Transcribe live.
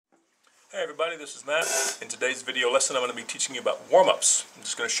Hey everybody, this is Matt. In today's video lesson I'm going to be teaching you about warm-ups. I'm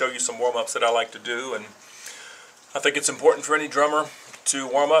just going to show you some warm-ups that I like to do, and I think it's important for any drummer to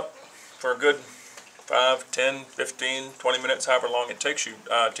warm up for a good 5, 10, 15, 20 minutes, however long it takes you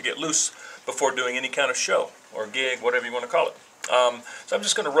to get loose before doing any kind of show or gig, whatever you want to call it. So I'm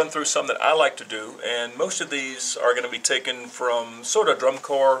just going to run through some that I like to do, and most of these are going to be taken from sort of drum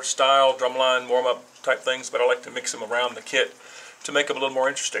corps style, drumline warm-up type things, but I like to mix them around the kit to make them a little more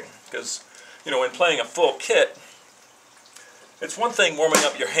interesting. Because, you know, when playing a full kit, it's one thing warming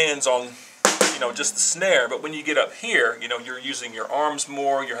up your hands on, you know, just the snare, but when you get up here, you know, you're using your arms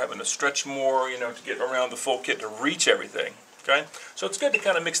more, you're having to stretch more, you know, to get around the full kit to reach everything, okay? So it's good to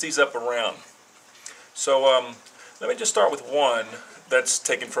kind of mix these up around. So let me just start with one that's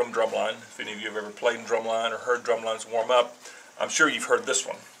taken from drumline. If any of you have ever played in drumline or heard drumlines warm up, I'm sure you've heard this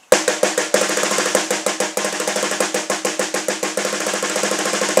one.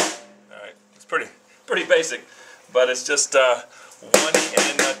 Pretty basic, but it's just 1 E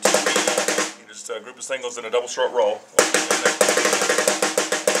and 2 E. Just a group of singles and a double short roll.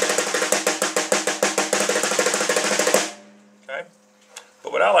 Okay,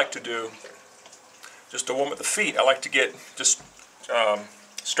 but what I like to do, just to warm up the feet, I like to get just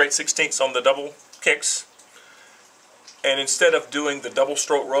straight 16ths on the double kicks, and instead of doing the double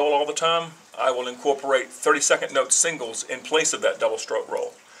stroke roll all the time, I will incorporate 32nd note singles in place of that double stroke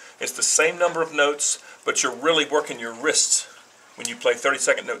roll. It's the same number of notes, but you're really working your wrists when you play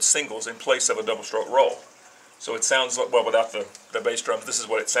 32nd note singles in place of a double stroke roll. So it sounds like, well, without the bass drums, this is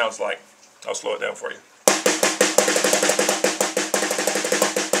what it sounds like. I'll slow it down for you.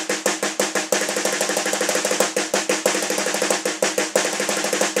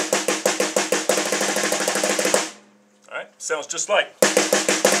 Alright, sounds just like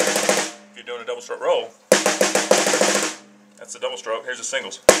if you're doing a double stroke roll. That's the double stroke. Here's the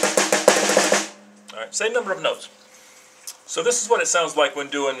singles. Alright, same number of notes. So this is what it sounds like when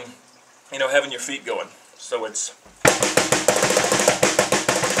doing, you know, having your feet going. So it's...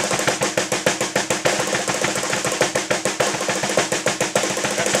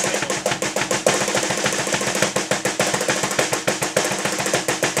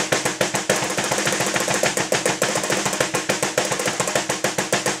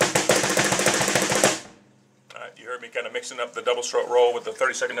 You heard me kind of mixing up the double stroke roll with the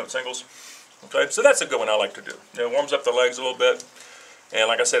 32nd note singles. Okay, so that's a good one I like to do. It warms up the legs a little bit, and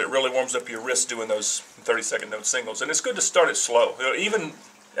like I said, it really warms up your wrists doing those 32nd note singles. And it's good to start it slow, you know, even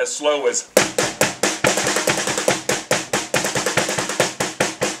as slow as...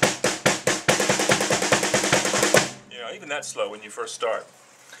 You know, even that slow when you first start.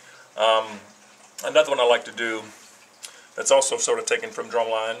 Another one I like to do that's also sort of taken from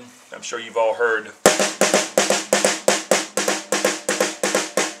drumline, I'm sure you've all heard.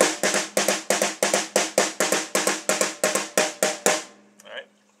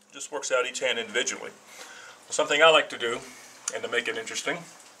 Just works out each hand individually. Something I like to do, and to make it interesting,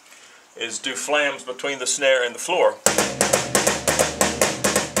 is do flams between the snare and the floor.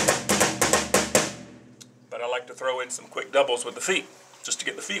 But I like to throw in some quick doubles with the feet, just to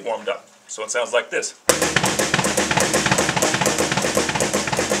get the feet warmed up. So it sounds like this.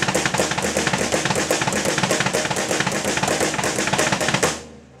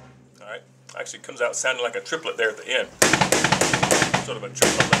 Alright, actually comes out sounding like a triplet there at the end. Sort of a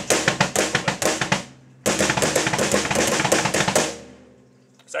triplet.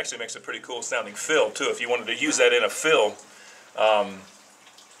 This actually makes a pretty cool sounding fill too. If you wanted to use that in a fill,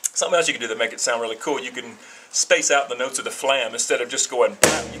 something else you can do that make it sound really cool, you can space out the notes of the flam instead of just going,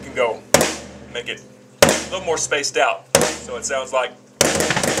 you can go make it a little more spaced out. So it sounds like.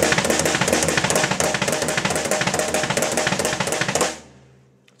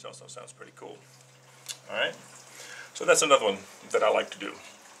 Which also sounds pretty cool. Alright. So that's another one that I like to do.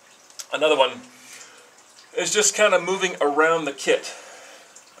 Another one is just kind of moving around the kit.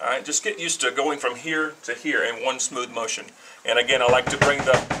 Alright, just get used to going from here to here in one smooth motion. And again, I like to bring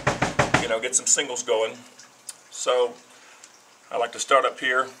the, you know, get some singles going. So I like to start up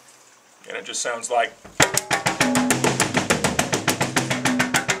here, and it just sounds like.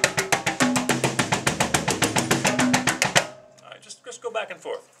 Alright, just go back and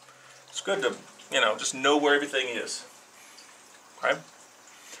forth. It's good to, you know, just know where everything is. Okay?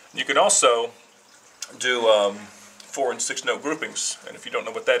 You can also do 4 and 6 note groupings, and if you don't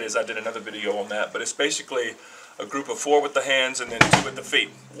know what that is, I did another video on that, but it's basically a group of 4 with the hands and then 2 with the feet.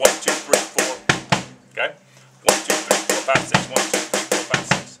 1, 2, 3, 4. Okay? 1, 2, 3, 4, 5, 6. 1, 2, 3, 4, 5,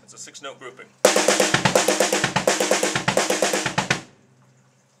 6. It's a 6 note grouping.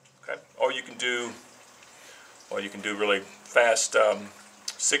 Okay? Or you can do really fast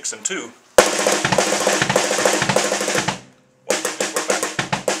 6 and 2.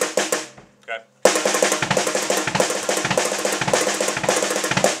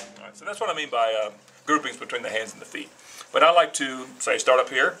 So that's what I mean by groupings between the hands and the feet. But I like to, say, start up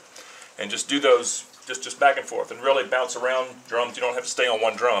here and just do those just back and forth and really bounce around drums. You don't have to stay on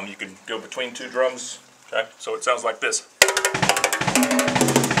one drum. You can go between two drums. Okay? So it sounds like this.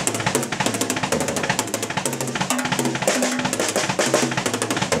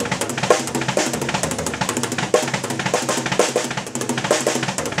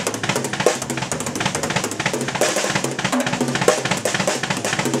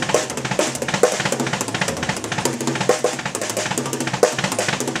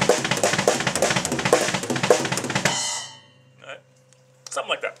 Something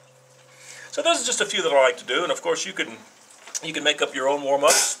like that. So those are just a few that I like to do, and of course you can make up your own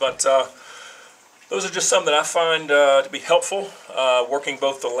warm-ups, but those are just some that I find to be helpful, working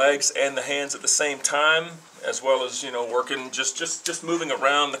both the legs and the hands at the same time, as well as, you know, working just moving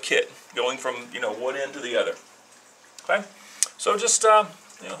around the kit, going from, you know, one end to the other. Okay, so just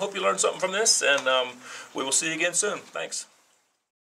you know, hope you learned something from this, and we will see you again soon. Thanks.